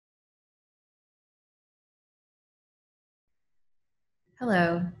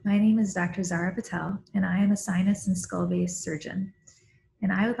Hello, my name is Dr. Zara Patel, and I am a sinus and skull-based surgeon.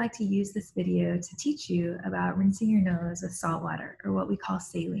 And I would like to use this video to teach you about rinsing your nose with salt water, or what we call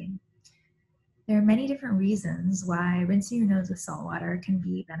saline. There are many different reasons why rinsing your nose with salt water can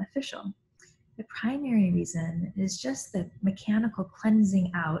be beneficial. The primary reason is just the mechanical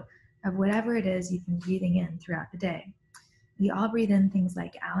cleansing out of whatever it is you've been breathing in throughout the day. We all breathe in things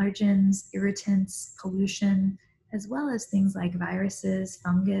like allergens, irritants, pollution, as well as things like viruses,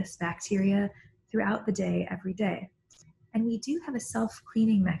 fungus, bacteria throughout the day, every day. And we do have a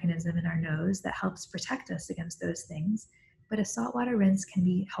self-cleaning mechanism in our nose that helps protect us against those things, but a saltwater rinse can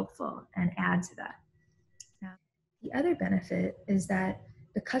be helpful and add to that. Now, the other benefit is that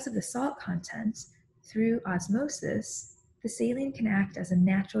because of the salt content, through osmosis, the saline can act as a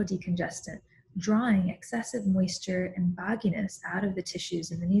natural decongestant, drawing excessive moisture and bogginess out of the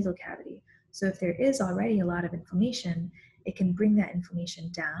tissues in the nasal cavity. So if there is already a lot of inflammation, it can bring that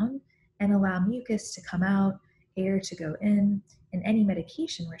inflammation down and allow mucus to come out, air to go in, and any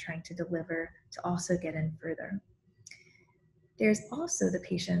medication we're trying to deliver to also get in further. There's also the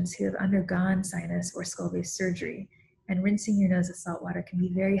patients who have undergone sinus or skull-based surgery, and rinsing your nose with salt water can be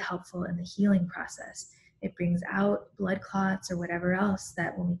very helpful in the healing process. It brings out blood clots or whatever else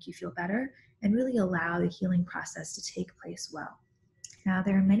that will make you feel better and really allow the healing process to take place well. Now,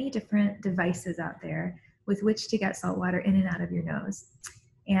 there are many different devices out there with which to get salt water in and out of your nose.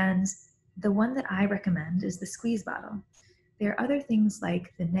 And the one that I recommend is the squeeze bottle. There are other things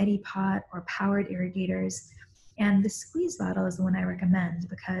like the neti pot or powered irrigators, and the squeeze bottle is the one I recommend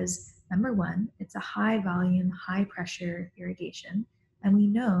because, number one, it's a high volume, high pressure irrigation, and we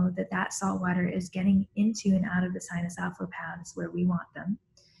know that that salt water is getting into and out of the sinus outflow paths where we want them.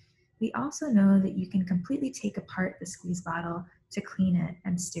 We also know that you can completely take apart the squeeze bottle to clean it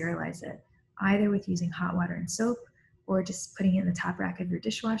and sterilize it, either with using hot water and soap, or just putting it in the top rack of your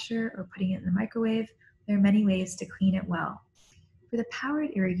dishwasher, or putting it in the microwave. There are many ways to clean it well. For the powered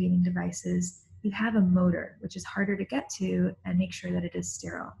irrigating devices, you have a motor, which is harder to get to and make sure that it is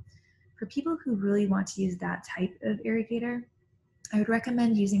sterile. For people who really want to use that type of irrigator, I would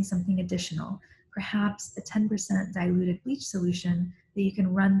recommend using something additional, perhaps a 10% diluted bleach solution that you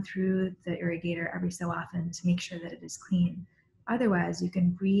can run through the irrigator every so often to make sure that it is clean. Otherwise, you can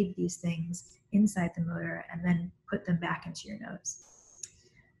breathe these things inside the motor and then put them back into your nose.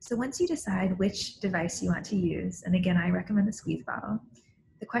 So once you decide which device you want to use, and again, I recommend the squeeze bottle,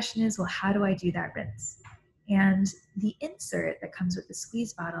 the question is, well, how do I do that rinse? And the insert that comes with the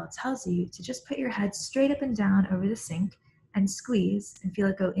squeeze bottle tells you to just put your head straight up and down over the sink and squeeze and feel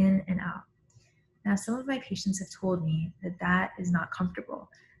it go in and out. Now, some of my patients have told me that that is not comfortable,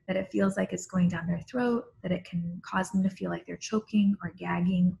 that it feels like it's going down their throat, that it can cause them to feel like they're choking or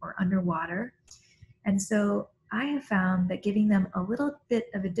gagging or underwater. And so I have found that giving them a little bit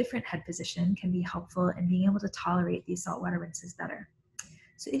of a different head position can be helpful in being able to tolerate these saltwater rinses better.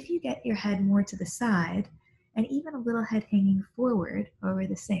 So if you get your head more to the side and even a little head hanging forward over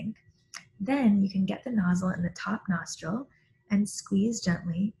the sink, then you can get the nozzle in the top nostril and squeeze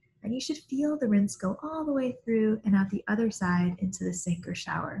gently, and you should feel the rinse go all the way through and out the other side into the sink or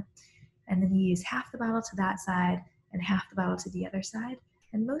shower. And then you use half the bottle to that side and half the bottle to the other side.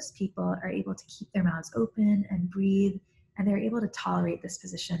 And most people are able to keep their mouths open and breathe, and they're able to tolerate this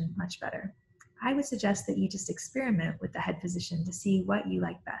position much better. I would suggest that you just experiment with the head position to see what you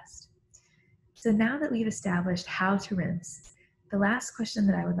like best. So now that we've established how to rinse, the last question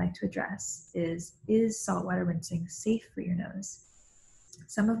that I would like to address is saltwater rinsing safe for your nose?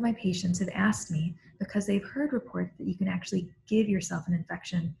 Some of my patients have asked me because they've heard reports that you can actually give yourself an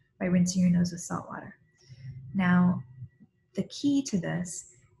infection by rinsing your nose with salt water. Now, the key to this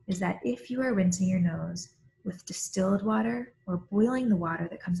is that if you are rinsing your nose with distilled water or boiling the water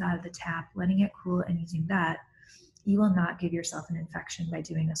that comes out of the tap, letting it cool and using that, you will not give yourself an infection by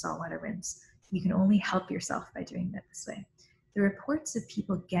doing a saltwater rinse. You can only help yourself by doing it this way. The reports of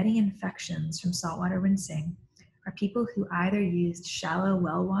people getting infections from saltwater rinsing are people who either used shallow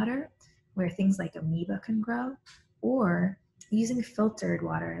well water, where things like amoeba can grow, or using filtered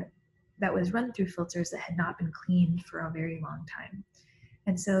water that was run through filters that had not been cleaned for a very long time.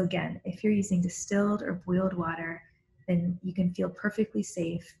 And so again, if you're using distilled or boiled water, then you can feel perfectly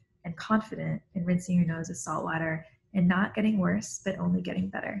safe and confident in rinsing your nose with salt water and not getting worse, but only getting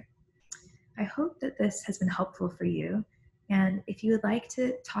better. I hope that this has been helpful for you. And if you would like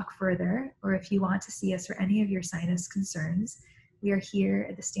to talk further, or if you want to see us for any of your sinus concerns, we are here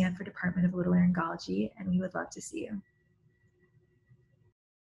at the Stanford Department of Otolaryngology, and we would love to see you.